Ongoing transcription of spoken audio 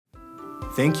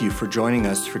Thank you for joining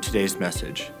us for today's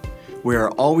message. We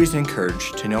are always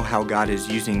encouraged to know how God is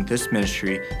using this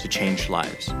ministry to change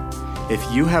lives. If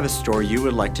you have a story you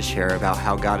would like to share about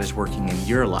how God is working in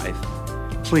your life,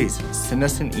 please send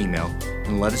us an email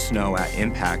and let us know at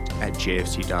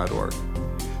impact@jfc.org.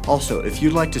 Also, if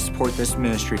you'd like to support this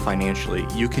ministry financially,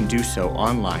 you can do so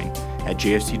online at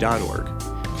jfc.org.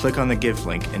 Click on the Give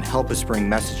link and help us bring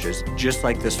messages just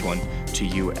like this one to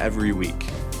you every week.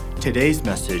 Today's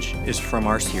message is from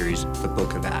our series, The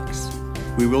Book of Acts.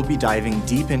 We will be diving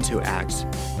deep into Acts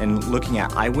and looking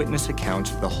at eyewitness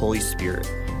accounts of the Holy Spirit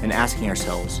and asking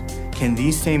ourselves, can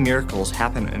these same miracles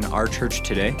happen in our church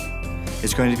today?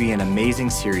 It's going to be an amazing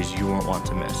series you won't want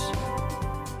to miss.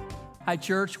 Hi,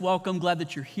 church. Welcome. Glad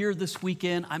that you're here this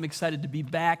weekend. I'm excited to be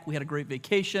back. We had a great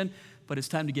vacation, but it's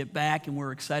time to get back, and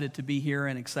we're excited to be here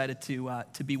and excited to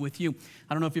be with you.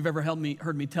 I don't know if you've ever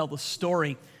heard me tell the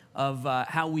story of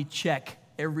how we check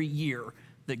every year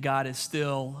that God is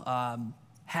still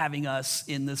having us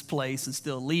in this place and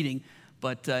still leading.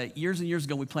 But years and years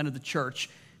ago, we planted the church.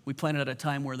 We planted at a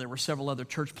time where there were several other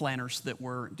church planters that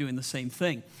were doing the same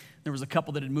thing. There was a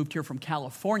couple that had moved here from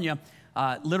California,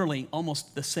 literally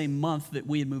almost the same month that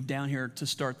we had moved down here to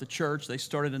start the church. They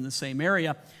started in the same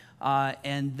area.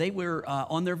 And they were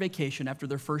on their vacation after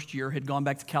their first year, had gone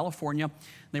back to California.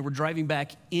 They were driving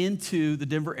back into the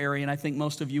Denver area, and I think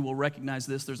most of you will recognize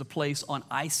this. There's a place on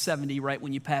I-70 right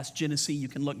when you pass Genesee. You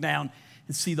can look down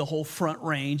and see the whole Front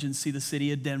Range and see the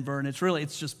city of Denver, and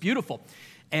it's just beautiful.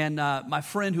 And my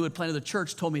friend who had planted the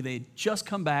church told me they had just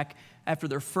come back after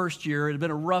their first year. It had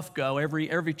been a rough go.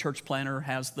 Every church planter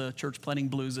has the church planting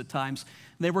blues at times.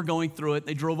 And they were going through it.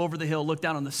 They drove over the hill, looked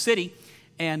down on the city,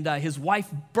 and his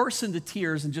wife bursts into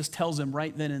tears and just tells him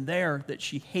right then and there that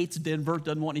she hates Denver,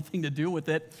 doesn't want anything to do with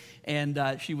it,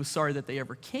 and she was sorry that they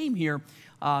ever came here.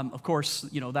 Of course,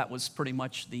 that was pretty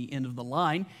much the end of the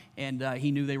line, and he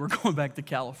knew they were going back to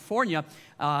California.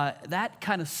 That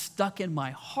kind of stuck in my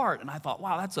heart, and I thought,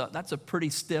 wow, that's a pretty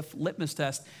stiff litmus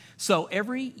test. So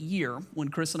every year when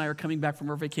Chris and I are coming back from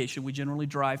our vacation, we generally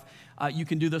drive. You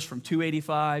can do this from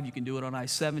 285. You can do it on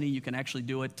I-70. You can actually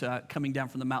do it coming down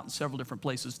from the mountain several different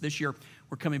places. This year,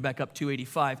 we're coming back up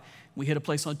 285. We hit a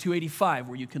place on 285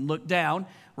 where you can look down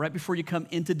right before you come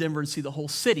into Denver and see the whole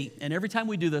city. And every time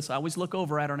we do this, I always look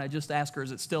over at her and I just ask her,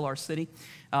 is it still our city?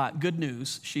 Good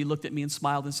news. She looked at me and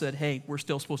smiled and said, hey, we're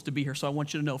still supposed to be here. So I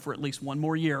want you to know for at least one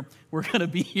more year, we're going to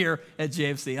be here at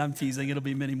JFC. I'm teasing. It'll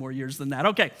be many more years than that.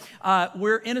 Okay.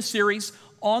 We're in a series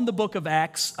on the book of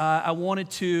Acts. I wanted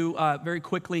to very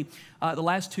quickly, the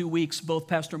last 2 weeks, both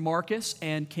Pastor Marcus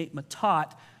and Kate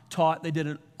Matot taught. They did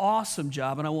an awesome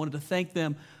job, and I wanted to thank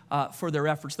them for their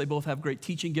efforts. They both have great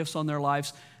teaching gifts on their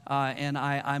lives, and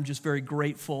I'm just very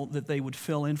grateful that they would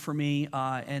fill in for me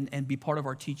and be part of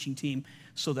our teaching team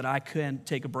so that I can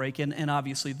take a break. And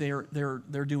obviously,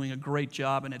 they're doing a great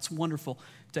job, and it's wonderful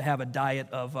to have a diet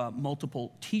of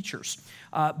multiple teachers.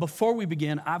 Before we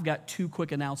begin, I've got two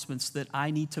quick announcements that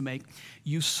I need to make.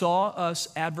 You saw us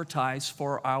advertise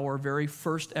for our very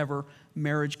first ever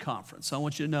marriage conference. I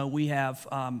want you to know we have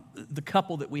the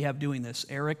couple that we have doing this,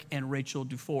 Eric and Rachel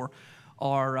Dufour,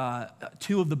 are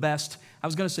two of the best. I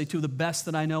was going to say two of the best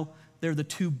that I know. They're the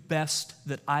two best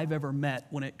that I've ever met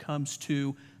when it comes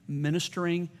to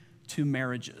ministering to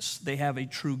marriages. They have a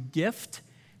true gift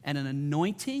and an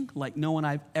anointing like no one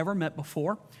I've ever met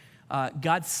before.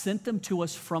 God sent them to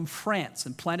us from France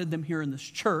and planted them here in this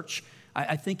church.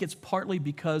 I think it's partly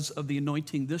because of the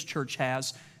anointing this church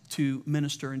has to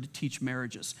minister and to teach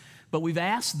marriages. But we've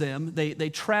asked them, they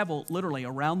travel literally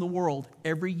around the world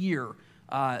every year,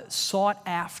 sought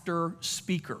after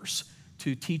speakers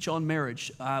to teach on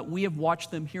marriage. We have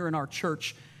watched them here in our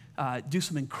church do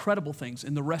some incredible things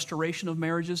in the restoration of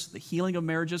marriages, the healing of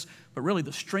marriages, but really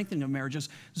the strengthening of marriages.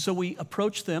 So we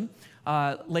approached them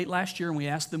late last year and we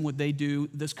asked them would they do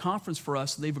this conference for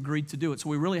us. They've agreed to do it. So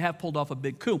we really have pulled off a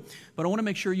big coup. But I want to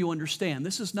make sure you understand,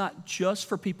 this is not just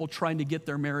for people trying to get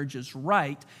their marriages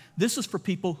right. This is for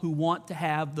people who want to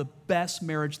have the best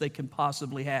marriage they can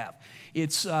possibly have.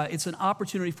 It's an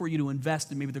opportunity for you to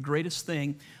invest in maybe the greatest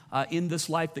thing in this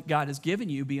life that God has given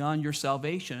you beyond your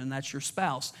salvation, and that's your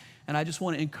spouse. And I just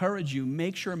want to encourage you,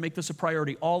 make sure and make this a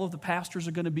priority. All of the pastors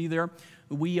are going to be there.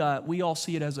 We all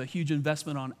see it as a huge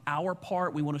investment on our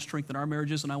part. We want to strengthen our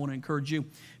marriages, and I want to encourage you,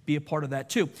 be a part of that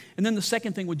too. And then the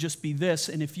second thing would just be this,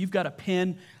 and if you've got a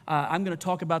pen, I'm going to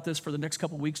talk about this for the next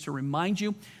couple of weeks to remind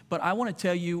you, but I want to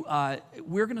tell you,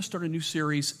 we're going to start a new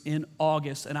series in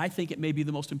August, and I think it may be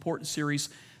the most important series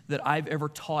that I've ever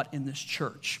taught in this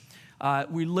church.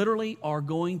 We literally are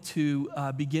going to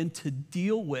begin to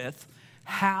deal with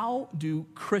how do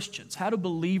Christians, how do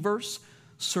believers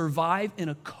survive in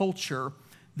a culture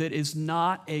that is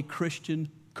not a Christian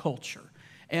culture.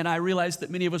 And I realize that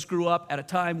many of us grew up at a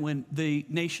time when the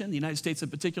nation, the United States in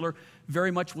particular,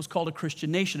 very much was called a Christian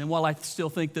nation. And while I still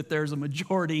think that there's a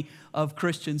majority of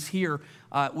Christians here,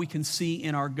 we can see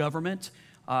in our government,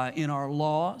 in our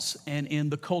laws, and in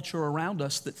the culture around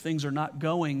us that things are not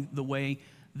going the way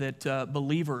that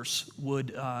believers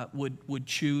would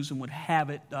choose and would have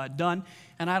it done.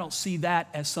 And I don't see that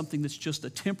as something that's just a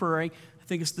temporary. I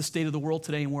think it's the state of the world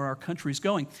today and where our country is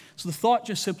going. So the thought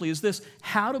just simply is this: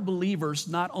 how do believers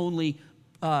not only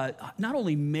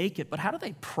make it, but how do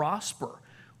they prosper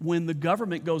when the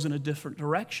government goes in a different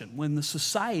direction, when the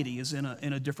society is in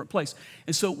a different place?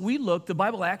 And so we look, the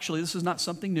Bible actually, this is not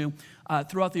something new,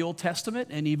 throughout the Old Testament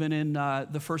and even in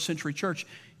the first century church,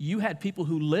 you had people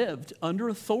who lived under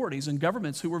authorities and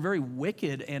governments who were very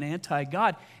wicked and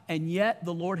anti-God, and yet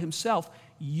the Lord himself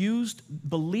used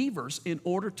believers in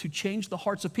order to change the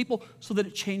hearts of people so that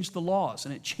it changed the laws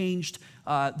and it changed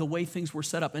the way things were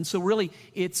set up. And so really,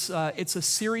 it's a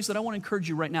series that I want to encourage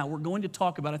you right now. We're going to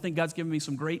talk about, I think God's given me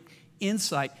some great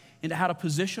insight into how to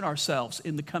position ourselves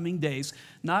in the coming days,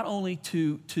 not only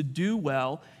to do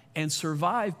well and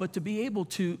survive, but to be able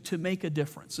to make a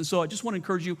difference. And so I just want to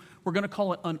encourage you, we're going to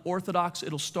call it Unorthodox.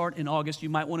 It'll start in August. You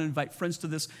might want to invite friends to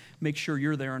this. Make sure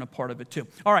you're there and a part of it too.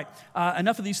 All right,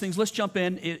 enough of these things. Let's jump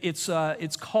in.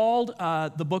 It's called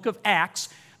the book of Acts.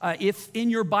 If in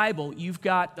your Bible you've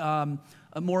got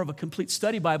more of a complete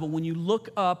study Bible, when you look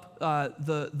up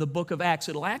the book of Acts,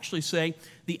 it'll actually say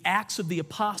the Acts of the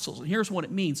Apostles. And here's what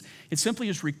it means. It simply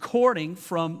is recording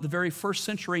from the very first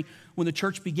century when the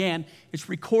church began. It's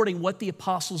recording what the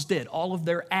apostles did, all of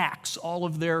their acts, all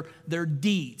of their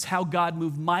deeds, how God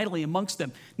moved mightily amongst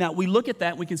them. Now, we look at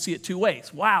that and we can see it two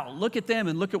ways. Wow, look at them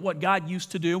and look at what God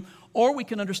used to do. Or we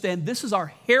can understand this is our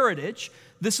heritage.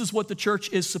 This is what the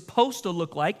church is supposed to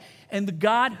look like. And the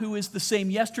God who is the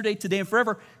same yesterday, today, and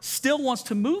forever still wants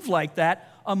to move like that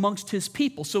amongst his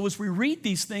people. So as we read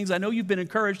these things, I know you've been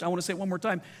encouraged. I want to say it one more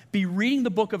time. Be reading the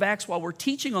book of Acts while we're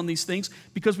teaching on these things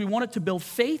because we want it to build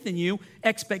faith in you,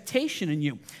 expectation in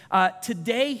you.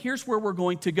 Today, here's where we're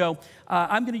going to go.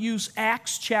 I'm going to use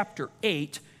Acts chapter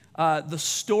 8, the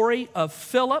story of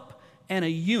Philip and a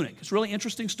eunuch. It's a really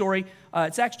interesting story.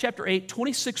 It's Acts chapter 8,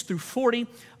 26 through 40.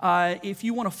 If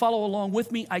you want to follow along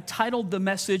with me, I titled the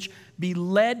message, Be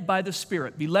Led by the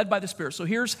Spirit. Be Led by the Spirit. So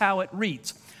here's how it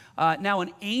reads. Now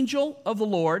an angel of the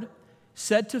Lord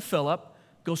said to Philip,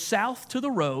 go south to the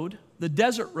road, the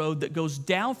desert road that goes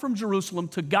down from Jerusalem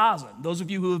to Gaza. Those of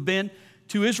you who have been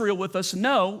to Israel with us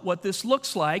know what this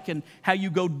looks like and how you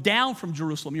go down from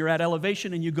Jerusalem. You're at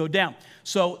elevation and you go down.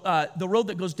 So the road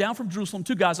that goes down from Jerusalem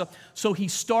to Gaza. So he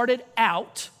started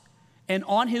out, and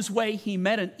on his way he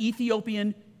met an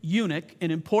Ethiopian eunuch,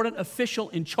 an important official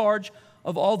in charge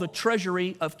of all the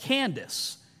treasury of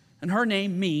Candace. And her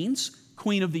name means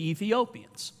Queen of the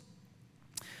Ethiopians.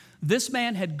 This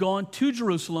man had gone to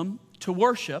Jerusalem to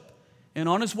worship, and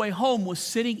on his way home was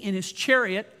sitting in his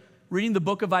chariot reading the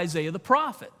book of Isaiah the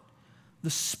prophet. The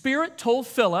Spirit told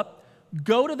Philip,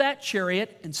 go to that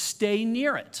chariot and stay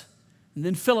near it. And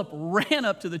then Philip ran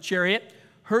up to the chariot,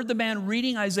 heard the man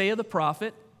reading Isaiah the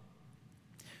prophet.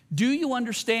 Do you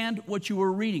understand what you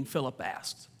were reading? Philip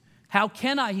asked. How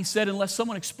can I, he said, unless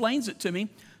someone explains it to me?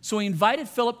 So he invited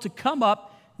Philip to come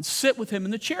up and sit with him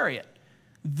in the chariot.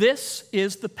 This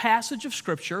is the passage of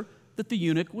Scripture that the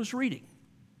eunuch was reading.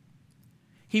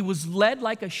 He was led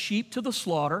like a sheep to the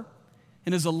slaughter,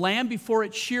 and as a lamb before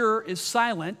its shearer is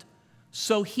silent,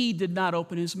 so he did not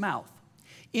open his mouth.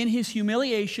 In his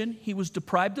humiliation, he was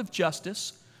deprived of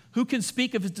justice. Who can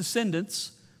speak of his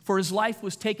descendants? For his life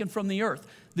was taken from the earth.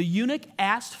 The eunuch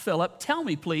asked Philip, tell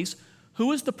me, please,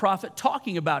 who is the prophet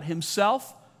talking about,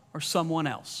 himself or someone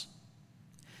else?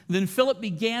 Then Philip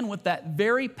began with that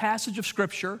very passage of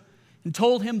Scripture and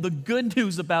told him the good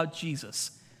news about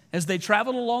Jesus. As they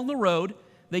traveled along the road,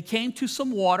 they came to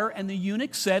some water, and the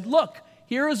eunuch said, look,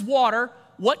 here is water.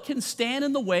 What can stand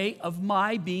in the way of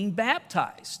my being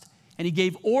baptized? And he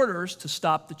gave orders to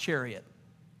stop the chariot.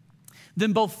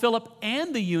 Then both Philip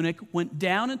and the eunuch went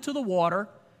down into the water,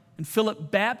 and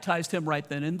Philip baptized him right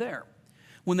then and there.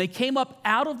 When they came up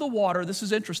out of the water, this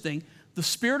is interesting, the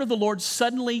Spirit of the Lord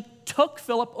suddenly took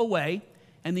Philip away,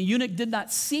 and the eunuch did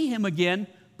not see him again,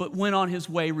 but went on his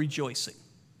way rejoicing.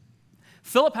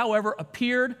 Philip, however,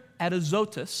 appeared at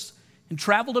Azotus and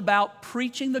traveled about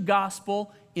preaching the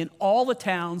gospel in all the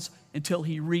towns until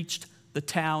he reached the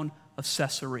town of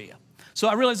Caesarea. So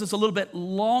I realize it's a little bit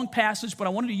long passage, but I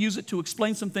wanted to use it to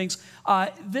explain some things.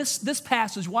 This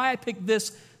passage, why I picked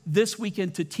this this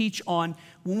weekend to teach on,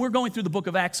 when we're going through the book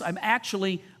of Acts, I'm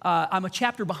a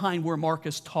chapter behind where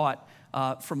Marcus taught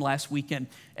from last weekend.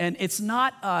 And it's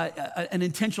not an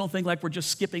intentional thing like we're just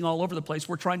skipping all over the place.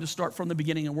 We're trying to start from the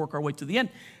beginning and work our way to the end.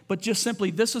 But just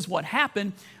simply, this is what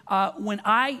happened. When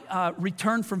I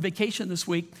returned from vacation this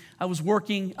week, I was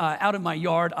working out in my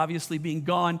yard, obviously being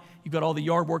gone. You've got all the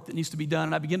yard work that needs to be done.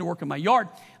 And I began to work in my yard.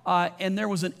 And there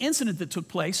was an incident that took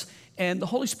place. And the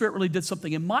Holy Spirit really did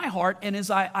something in my heart. And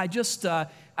as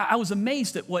I was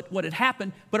amazed at what had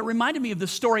happened, but it reminded me of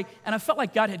this story, and I felt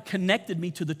like God had connected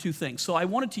me to the two things. So I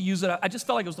wanted to use it. I just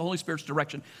felt like it was the Holy Spirit's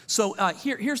direction. So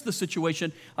here's the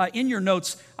situation. In your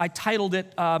notes, I titled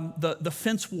it the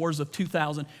Fence Wars of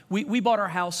 2000. We bought our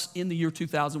house in the year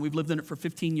 2000. We've lived in it for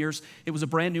 15 years. It was a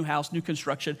brand new house, new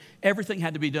construction. Everything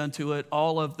had to be done to it,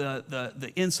 all of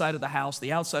the inside of the house,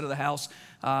 the outside of the house,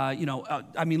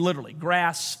 literally,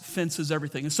 grass, fences,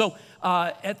 everything. And so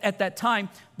at that time,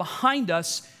 behind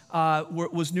us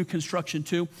was new construction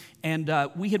too, and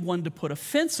we had wanted to put a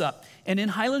fence up. And in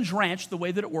Highlands Ranch, the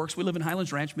way that it works, we live in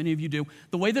Highlands Ranch, many of you do,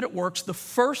 the way that it works, the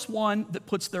first one that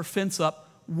puts their fence up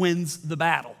wins the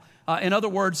battle. In other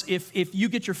words, if you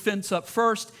get your fence up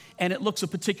first and it looks a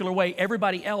particular way,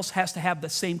 everybody else has to have the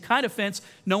same kind of fence.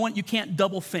 You can't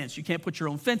double fence. You can't put your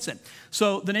own fence in.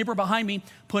 So the neighbor behind me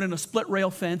put in a split rail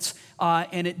fence,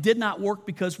 and it did not work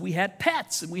because we had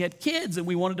pets and we had kids and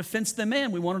we wanted to fence them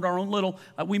in. We wanted our own little.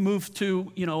 We moved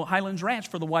to Highlands Ranch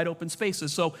for the wide open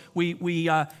spaces. So we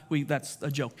that's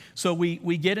a joke. So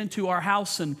we get into our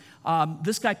house and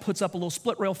this guy puts up a little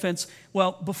split rail fence.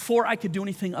 Well, before I could do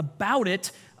anything about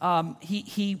it,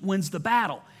 he wins the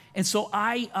battle. And so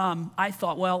I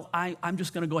thought, well, I'm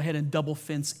just going to go ahead and double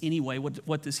fence anyway.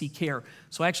 What does he care?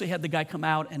 So I actually had the guy come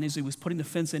out, and as he was putting the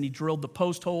fence in, he drilled the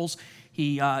post holes.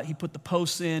 He put the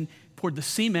posts in, poured the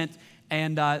cement,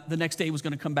 and the next day he was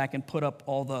going to come back and put up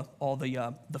all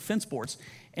the fence boards.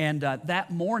 And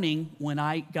that morning when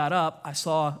I got up, I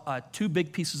saw two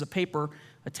big pieces of paper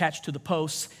attached to the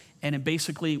posts, and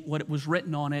basically what it was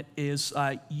written on it is,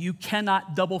 you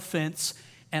cannot double fence,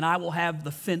 and I will have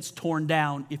the fence torn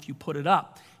down if you put it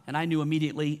up. And I knew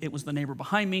immediately it was the neighbor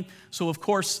behind me. So, of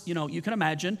course, you can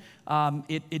imagine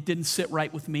it didn't sit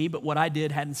right with me, but what I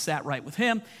did hadn't sat right with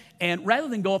him. And rather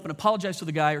than go up and apologize to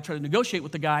the guy or try to negotiate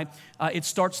with the guy, it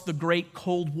starts the great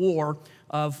Cold War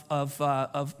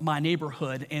of my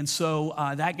neighborhood. And so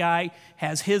that guy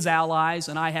has his allies,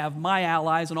 and I have my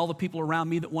allies, and all the people around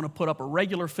me that want to put up a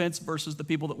regular fence versus the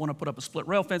people that want to put up a split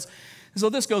rail fence. And so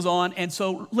this goes on. And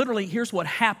so literally, here's what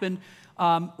happened.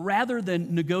 Rather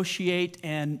than negotiate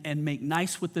and make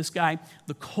nice with this guy,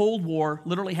 the Cold War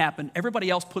literally happened. Everybody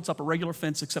else puts up a regular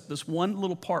fence except this one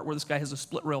little part where this guy has a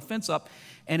split rail fence up,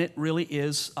 and it really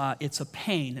is, it's a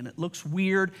pain, and it looks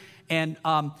weird, and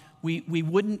we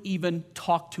wouldn't even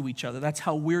talk to each other. That's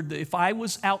how weird. If I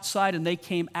was outside and they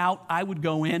came out, I would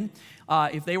go in.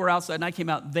 If they were outside and I came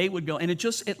out, they would go. And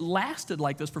it lasted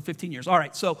like this for 15 years. All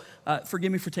right, so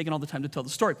forgive me for taking all the time to tell the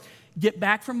story. Get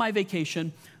back from my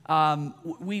vacation.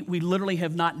 We literally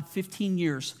have not in 15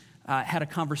 years had a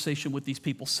conversation with these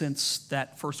people since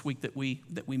that first week that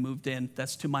we moved in.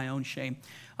 That's to my own shame.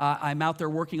 I'm out there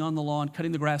working on the lawn,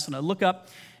 cutting the grass, and I look up,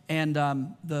 and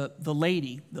the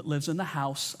lady that lives in the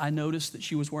house, I noticed that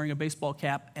she was wearing a baseball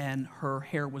cap and her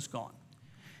hair was gone.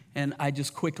 And I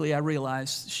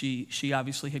realized she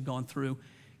obviously had gone through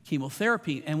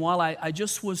chemotherapy. And while I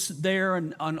just was there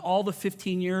and on all the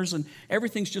 15 years and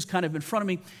everything's just kind of in front of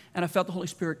me, and I felt the Holy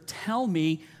Spirit tell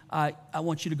me, I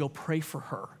want you to go pray for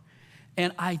her.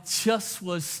 And I just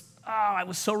was, I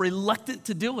was so reluctant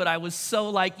to do it. I was so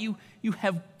like, you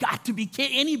have got to be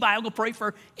kidding. Anybody, I'll go pray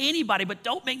for anybody, but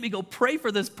don't make me go pray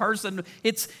for this person.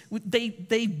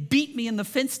 They beat me in the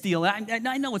fence deal.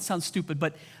 I know it sounds stupid,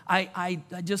 but I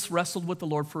just wrestled with the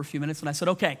Lord for a few minutes, and I said,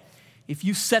 okay, if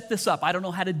you set this up, I don't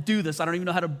know how to do this. I don't even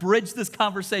know how to bridge this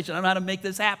conversation. I don't know how to make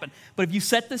this happen. But if you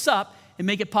set this up and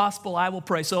make it possible, I will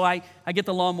pray. So I get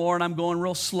the lawnmower, and I'm going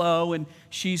real slow, and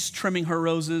she's trimming her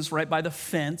roses right by the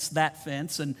fence, that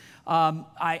fence. And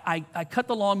I cut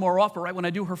the lawnmower off, but right when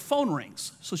I do, her phone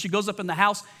rings. So she goes up in the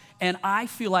house, and I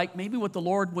feel like maybe what the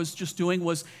Lord was just doing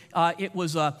was, it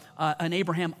was an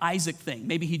Abraham-Isaac thing.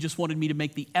 Maybe he just wanted me to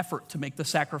make the effort to make the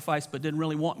sacrifice, but didn't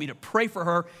really want me to pray for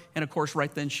her. And of course,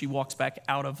 right then she walks back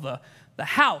out of the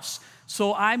house.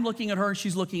 So I'm looking at her, and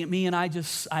she's looking at me, and I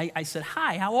said,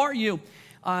 hi, how are you?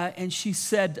 And she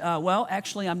said, well,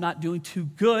 actually, I'm not doing too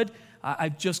good.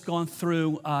 I've just gone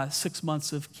through 6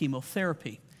 months of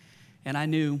chemotherapy. And I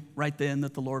knew right then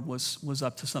that the Lord was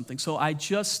up to something. So I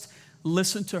just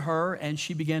listened to her, and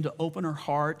she began to open her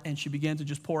heart, and she began to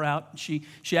just pour out. She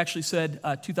actually said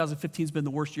 2015 has been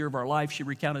the worst year of our life. She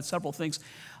recounted several things.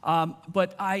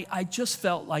 But I just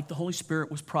felt like the Holy Spirit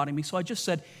was prodding me. So I just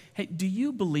said, hey, do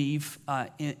you believe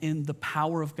in the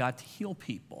power of God to heal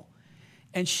people?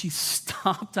 And she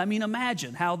stopped. I mean,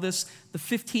 imagine how the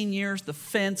 15 years, the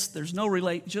fence, there's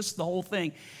no just the whole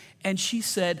thing. And she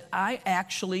said, I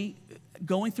actually,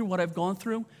 going through what I've gone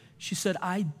through, she said,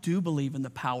 I do believe in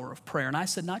the power of prayer. And I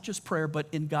said, not just prayer, but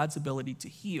in God's ability to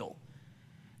heal.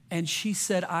 And she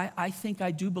said, I think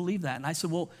I do believe that. And I said,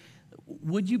 well,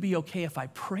 would you be okay if I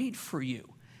prayed for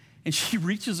you? And she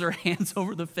reaches her hands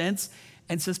over the fence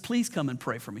and says, please come and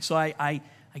pray for me. So I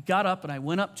got up and I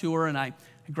went up to her and I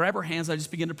grab her hands, I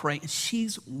just begin to pray, and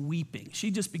she's weeping.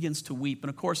 She just begins to weep. And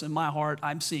of course, in my heart,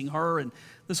 I'm seeing her, and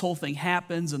this whole thing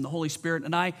happens, and the Holy Spirit,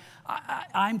 and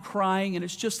I'm crying, and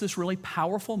it's just this really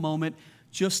powerful moment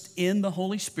just in the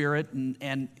Holy Spirit,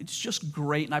 and it's just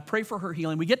great. And I pray for her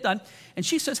healing. We get done, and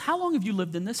she says, how long have you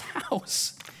lived in this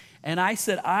house? And I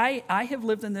said, I have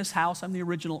lived in this house. I'm the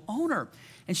original owner.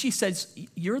 And she says,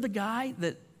 you're the guy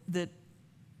that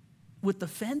with the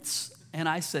fence? And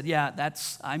I said, yeah,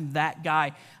 I'm that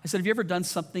guy. I said, have you ever done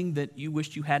something that you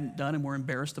wished you hadn't done and were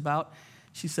embarrassed about?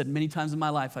 She said, many times in my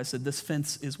life. I said, this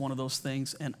fence is one of those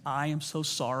things, and I am so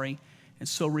sorry and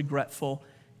so regretful.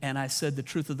 And I said, the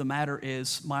truth of the matter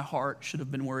is my heart should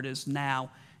have been where it is now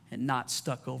and not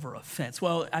stuck over a fence.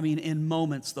 Well, I mean, in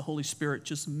moments, the Holy Spirit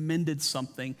just mended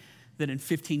something that in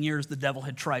 15 years the devil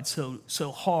had tried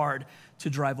so hard to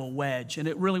drive a wedge. And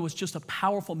it really was just a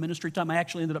powerful ministry time. I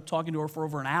actually ended up talking to her for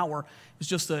over an hour.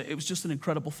 It was just an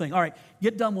incredible thing. All right,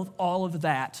 get done with all of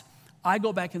that. I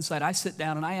go back inside, I sit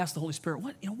down, and I ask the Holy Spirit,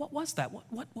 what was that?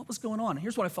 What was going on? And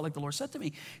here's what I felt like the Lord said to me.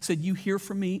 He said, you hear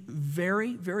from me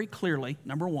very, very clearly,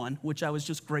 number one, which I was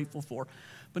just grateful for.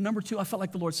 But number two, I felt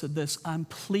like the Lord said this, I'm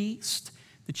pleased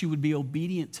that you would be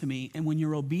obedient to me. And when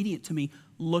you're obedient to me,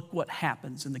 look what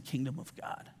happens in the kingdom of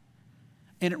God.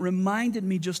 And it reminded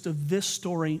me just of this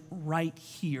story right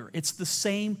here. It's the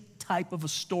same type of a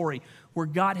story where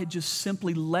God had just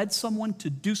simply led someone to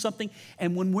do something.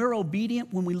 And when we're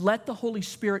obedient, when we let the Holy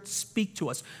Spirit speak to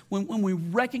us, when we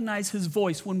recognize his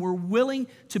voice, when we're willing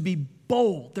to be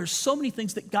bold, there's so many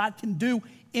things that God can do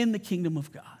in the kingdom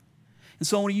of God. And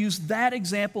so I want to use that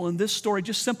example in this story.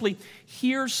 Just simply,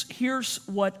 here's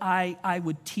what I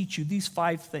would teach you, these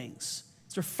 5 things.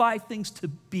 These are 5 things to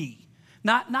be.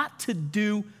 Not to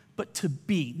do, but to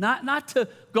be. Not to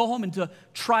go home and to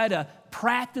try to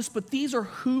practice, but these are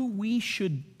who we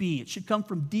should be. It should come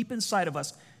from deep inside of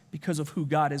us because of who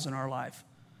God is in our life.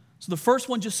 So the first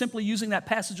one, just simply using that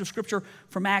passage of Scripture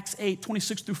from Acts 8,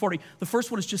 26 through 40. The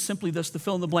first one is just simply this, to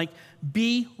fill in the blank.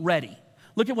 Be ready.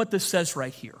 Look at what this says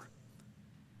right here.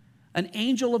 An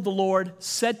angel of the Lord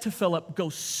said to Philip, go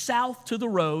south to the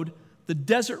road, the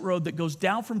desert road that goes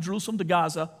down from Jerusalem to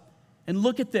Gaza. And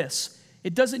look at this.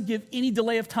 It doesn't give any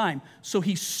delay of time. So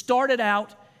he started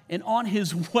out, and on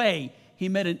his way, he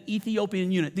met an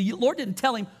Ethiopian eunuch. The Lord didn't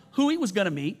tell him who he was going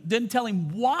to meet, didn't tell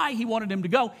him why he wanted him to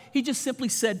go. He just simply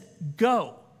said,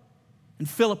 go. And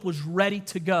Philip was ready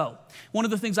to go. One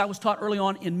of the things I was taught early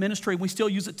on in ministry, we still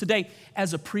use it today,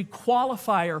 as a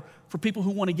pre-qualifier for people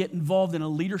who want to get involved in a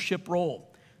leadership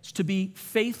role. It's to be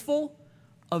faithful,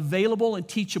 available, and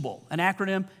teachable. An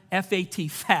acronym, FAT,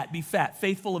 FAT, be fat,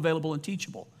 faithful, available, and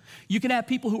teachable. You can have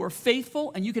people who are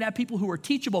faithful and you can have people who are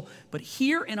teachable, but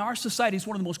here in our society is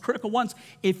one of the most critical ones.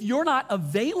 If you're not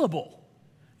available,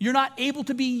 you're not able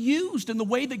to be used in the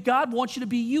way that God wants you to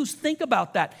be used. Think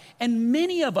about that. And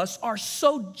many of us are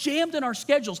so jammed in our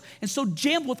schedules and so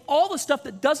jammed with all the stuff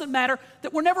that doesn't matter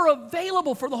that we're never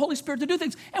available for the Holy Spirit to do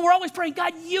things. And we're always praying,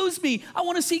 God, use me. I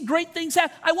want to see great things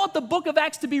happen. I want the book of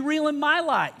Acts to be real in my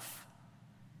life.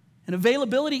 And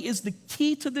availability is the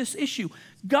key to this issue.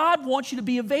 God wants you to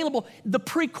be available. The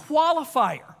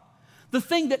pre-qualifier, the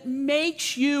thing that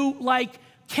makes you like,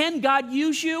 can God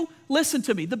use you? Listen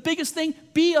to me. The biggest thing,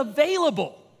 be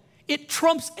available. It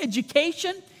trumps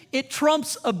education. It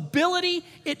trumps ability.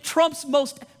 It trumps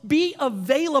most. Be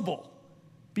available.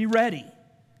 Be ready.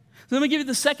 So let me give you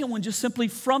the second one, just simply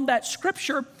from that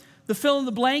scripture, the fill in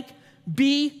the blank,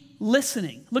 be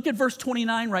listening. Look at verse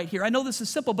 29 right here. I know this is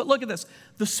simple, but look at this.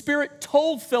 The Spirit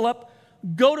told Philip,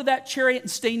 go to that chariot and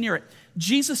stay near it.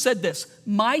 Jesus said this,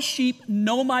 my sheep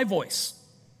know my voice,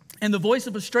 and the voice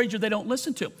of a stranger they don't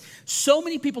listen to. So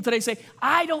many people today say,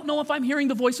 I don't know if I'm hearing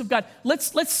the voice of God.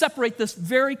 Let's separate this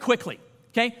very quickly,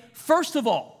 okay? First of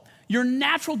all, Your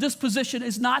natural disposition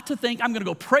is not to think, I'm going to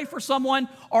go pray for someone,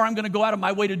 or I'm going to go out of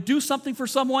my way to do something for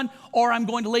someone, or I'm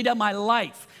going to lay down my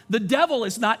life. The devil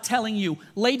is not telling you,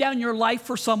 lay down your life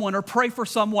for someone or pray for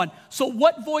someone. So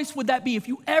what voice would that be? If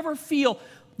you ever feel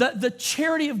the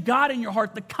charity of God in your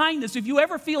heart, the kindness, if you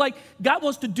ever feel like God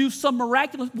wants to do some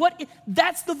miraculous,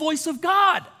 that's the voice of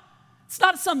God. It's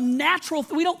not some natural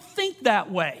thing. We don't think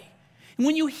that way. And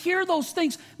when you hear those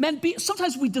things, man,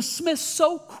 sometimes we dismiss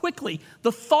so quickly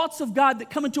the thoughts of God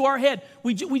that come into our head.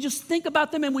 We just think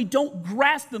about them and we don't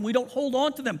grasp them. We don't hold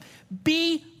on to them.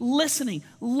 Be listening.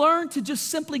 Learn to just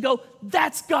simply go,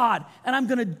 that's God, and I'm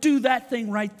going to do that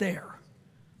thing right there.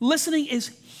 Listening is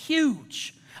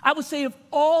huge. I would say of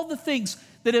all the things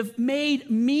that have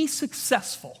made me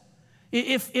successful,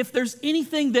 if there's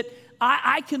anything that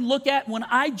I can look at when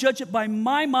I judge it by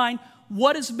my mind,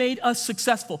 what has made us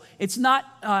successful? It's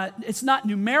not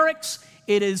numerics.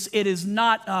 It is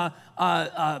not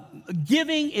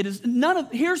giving. It is none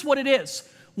of. Here's what it is.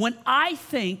 When I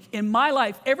think in my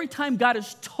life, every time God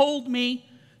has told me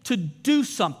to do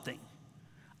something,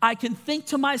 I can think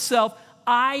to myself,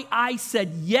 I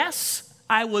said yes.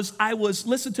 I was,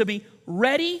 listen to me,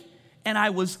 ready, and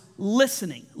I was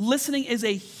listening. Listening is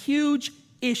a huge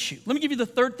issue. Let me give you the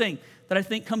third thing that I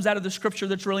think comes out of the scripture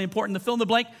that's really important. The fill in the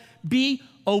blank, be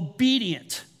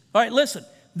obedient. All right, listen,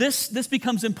 this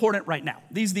becomes important right now.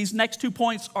 These next 2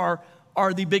 points are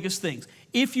the biggest things.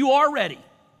 If you are ready,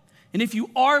 and if you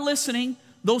are listening,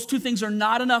 those 2 things are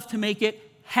not enough to make it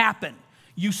happen.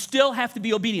 You still have to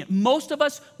be obedient. Most of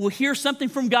us will hear something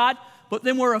from God, but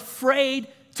then we're afraid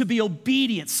to be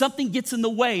obedient. Something gets in the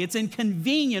way. It's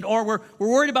inconvenient, or we're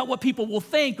worried about what people will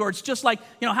think, or it's just like,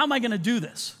 how am I going to do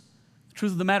this? The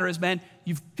truth of the matter is, man,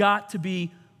 you've got to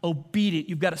be obedient.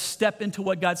 You've got to step into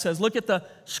what God says. Look at the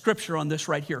scripture on this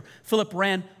right here. Philip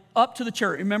ran up to the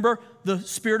chariot. Remember, the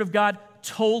Spirit of God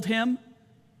told him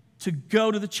to go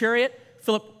to the chariot.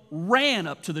 Philip ran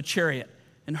up to the chariot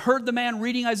and heard the man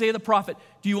reading Isaiah the prophet.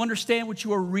 Do you understand what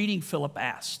you are reading? Philip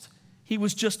asked. He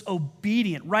was just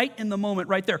obedient right in the moment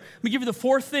right there. Let me give you the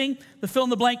fourth thing, the fill in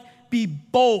the blank, be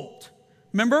bold.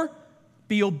 Remember,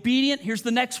 be obedient. Here's the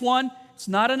next one. It's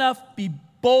not enough. Be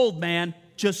bold, man.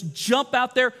 Just jump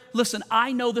out there. Listen,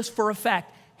 I know this for a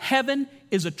fact. Heaven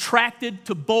is attracted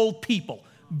to bold people.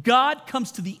 God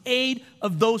comes to the aid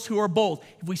of those who are bold.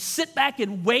 If we sit back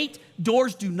and wait,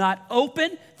 doors do not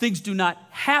open, things do not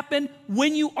happen.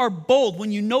 When you are bold,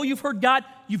 when you know you've heard God,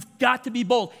 you've got to be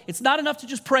bold. It's not enough to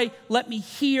just pray, let me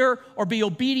hear, or be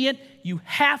obedient. You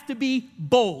have to be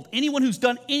bold. Anyone who's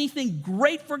done anything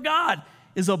great for God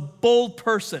is a bold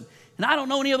person. And I don't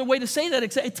know any other way to say that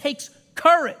except it takes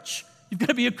courage. You've got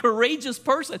to be a courageous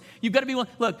person. You've got to be one.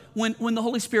 Look, when the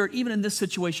Holy Spirit, even in this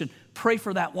situation, pray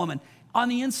for that woman. On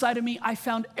the inside of me, I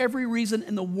found every reason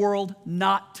in the world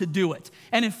not to do it.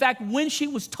 And in fact, when she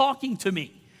was talking to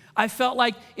me, I felt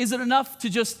like, is it enough to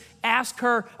just ask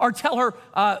her or tell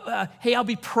her, hey, I'll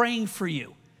be praying for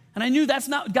you? And I knew that's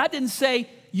not, God didn't say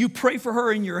you pray for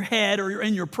her in your head or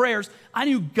in your prayers. I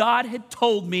knew God had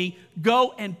told me,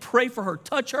 go and pray for her,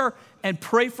 touch her and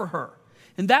pray for her.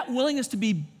 And that willingness to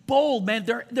be bold, man,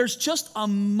 there's just a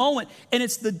moment. And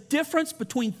it's the difference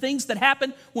between things that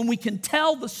happen when we can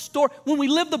tell the story, when we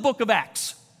live the book of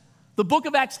Acts. The book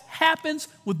of Acts happens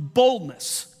with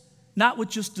boldness, not with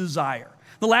just desire.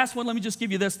 The last one, let me just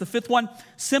give you this. The fifth one,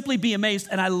 simply be amazed.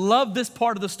 And I love this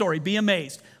part of the story, be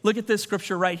amazed. Look at this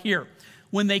scripture right here.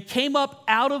 When they came up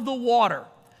out of the water,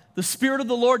 the Spirit of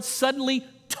the Lord suddenly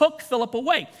took Philip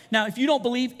away. Now, if you don't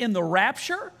believe in the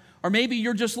rapture, or maybe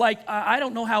you're just like, I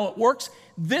don't know how it works.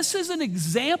 This is an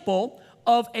example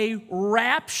of a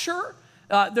rapture.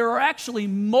 There are actually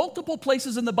multiple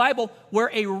places in the Bible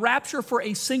where a rapture for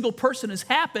a single person has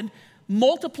happened.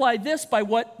 Multiply this by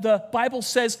what the Bible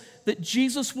says that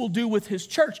Jesus will do with his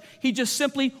church. He just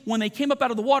simply, when they came up out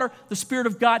of the water, the Spirit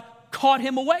of God caught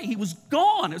him away. He was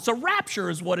gone. It's a rapture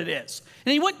is what it is.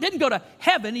 And he didn't go to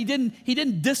heaven. He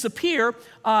didn't disappear.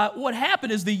 What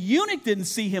happened is the eunuch didn't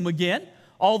see him again,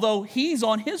 although he's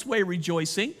on his way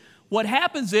rejoicing. What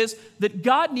happens is that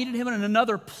God needed him in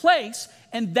another place,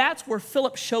 and that's where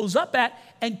Philip shows up at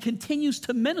and continues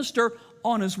to minister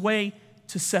on his way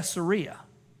to Caesarea.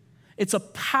 It's a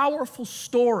powerful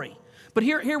story. But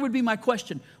here would be my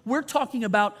question. We're talking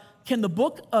about, can the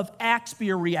book of Acts be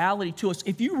a reality to us?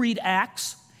 If you read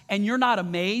Acts and you're not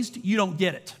amazed, you don't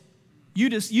get it. You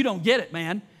don't get it,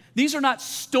 man. These are not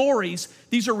stories.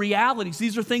 These are realities.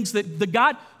 These are things that the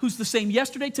God who's the same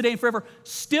yesterday, today, and forever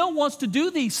still wants to do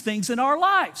these things in our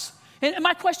lives. And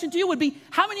my question to you would be,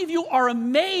 how many of you are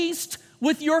amazed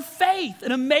with your faith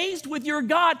and amazed with your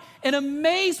God and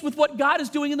amazed with what God is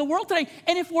doing in the world today.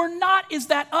 And if we're not, is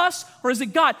that us or is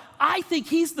it God? I think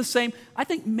he's the same. I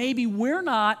think maybe we're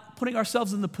not putting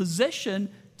ourselves in the position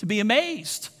to be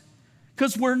amazed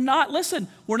because we're not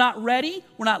ready,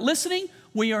 we're not listening,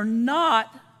 we are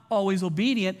not always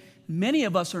obedient. Many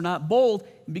of us are not bold,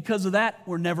 and because of that,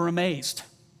 we're never amazed.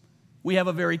 We have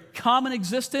a very common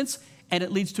existence, and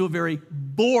it leads to a very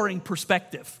boring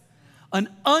perspective. An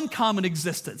uncommon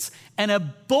existence and a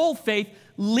bold faith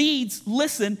leads,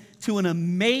 listen, to an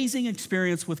amazing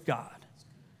experience with God.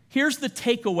 Here's the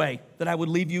takeaway that I would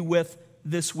leave you with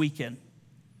this weekend.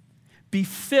 Be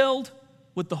filled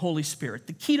with the Holy Spirit.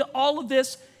 The key to all of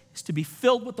this is to be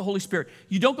filled with the Holy Spirit.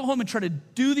 You don't go home and try to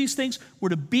do these things. We're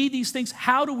to be these things.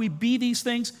 How do we be these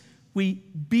things? We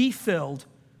be filled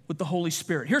with the Holy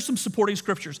Spirit. Here's some supporting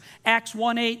scriptures. Acts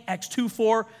 1:8, Acts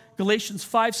 2:4, Galatians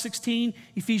 5:16,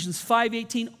 Ephesians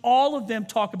 5:18. All of them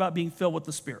talk about being filled with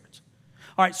the Spirit.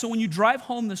 All right, so when you drive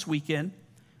home this weekend,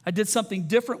 I did something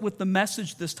different with the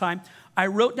message this time. I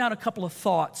wrote down a couple of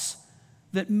thoughts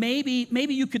that maybe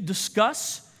you could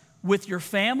discuss with your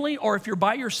family, or if you're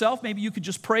by yourself, maybe you could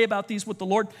just pray about these with the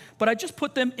Lord. But I just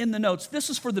put them in the notes. This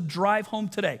is for the drive home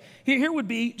today. Here would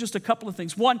be just a couple of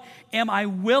things. One, am I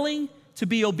willing to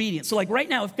be obedient? So like right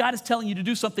now, if God is telling you to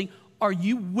do something, are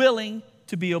you willing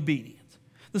to be obedient?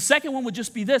 The second one would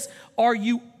just be this: are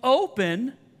you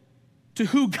open to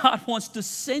who God wants to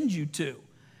send you to?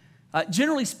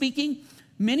 Generally speaking,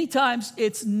 many times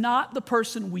it's not the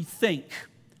person we think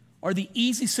or the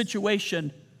easy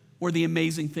situation where the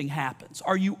amazing thing happens.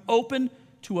 Are you open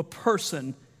to a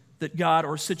person that God,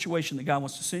 or a situation that God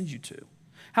wants to send you to?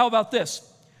 How about this?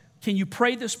 Can you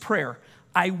pray this prayer?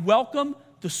 I welcome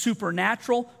the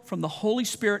supernatural from the Holy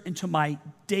Spirit into my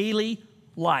daily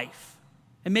life.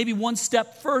 And maybe one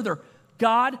step further,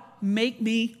 God, make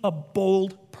me a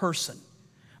bold person.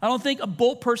 I don't think a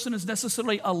bold person is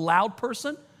necessarily a loud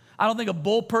person. I don't think a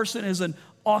bold person is an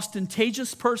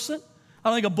ostentatious person. I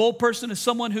don't think a bold person is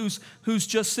someone who's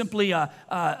just simply an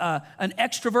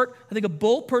extrovert. I think a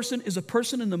bold person is a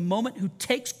person in the moment who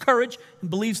takes courage and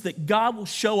believes that God will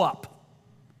show up,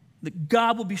 that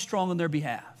God will be strong on their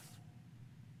behalf.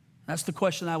 That's the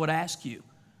question I would ask you.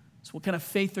 So what kind of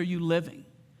faith are you living?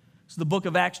 Is the book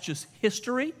of Acts just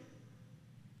history,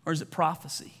 or is it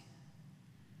prophecy?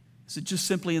 Is it just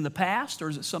simply in the past, or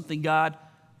is it something God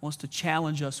wants to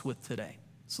challenge us with today?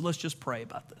 So let's just pray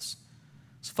about this.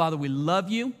 So Father, we love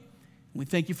you, and we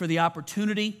thank you for the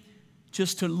opportunity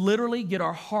just to literally get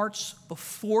our hearts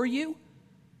before you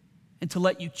and to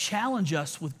let you challenge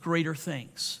us with greater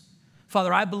things.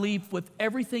 Father, I believe with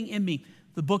everything in me,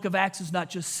 the book of Acts is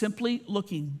not just simply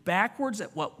looking backwards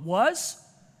at what was,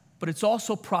 but it's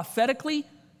also prophetically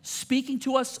speaking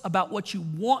to us about what you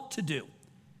want to do.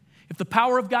 If the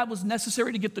power of God was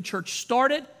necessary to get the church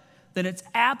started, then it's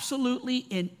absolutely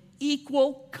in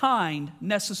equal kind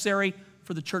necessary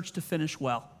for the church to finish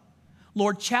well.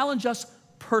 Lord, challenge us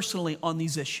personally on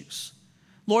these issues.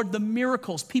 Lord, the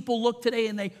miracles, people look today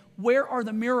and where are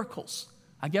the miracles?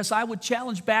 I guess I would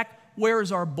challenge back, where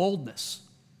is our boldness?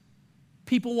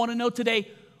 People want to know today,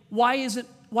 why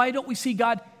don't we see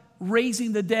God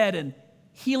raising the dead and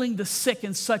healing the sick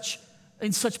in such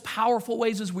powerful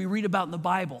ways as we read about in the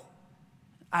Bible?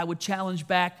 I would challenge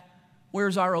back,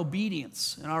 where's our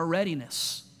obedience and our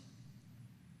readiness,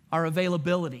 our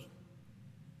availability?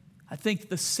 I think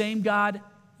the same God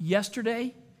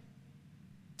yesterday,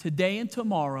 today, and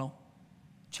tomorrow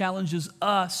challenges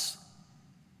us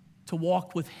to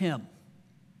walk with Him,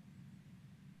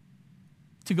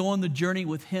 to go on the journey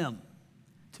with Him,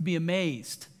 to be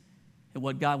amazed at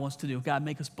what God wants to do. God,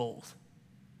 make us bold.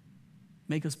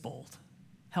 Make us bold.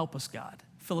 Help us, God.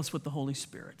 Fill us with the Holy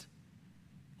Spirit.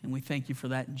 And we thank you for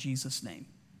that in Jesus' name.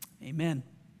 Amen.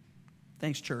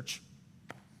 Thanks, church.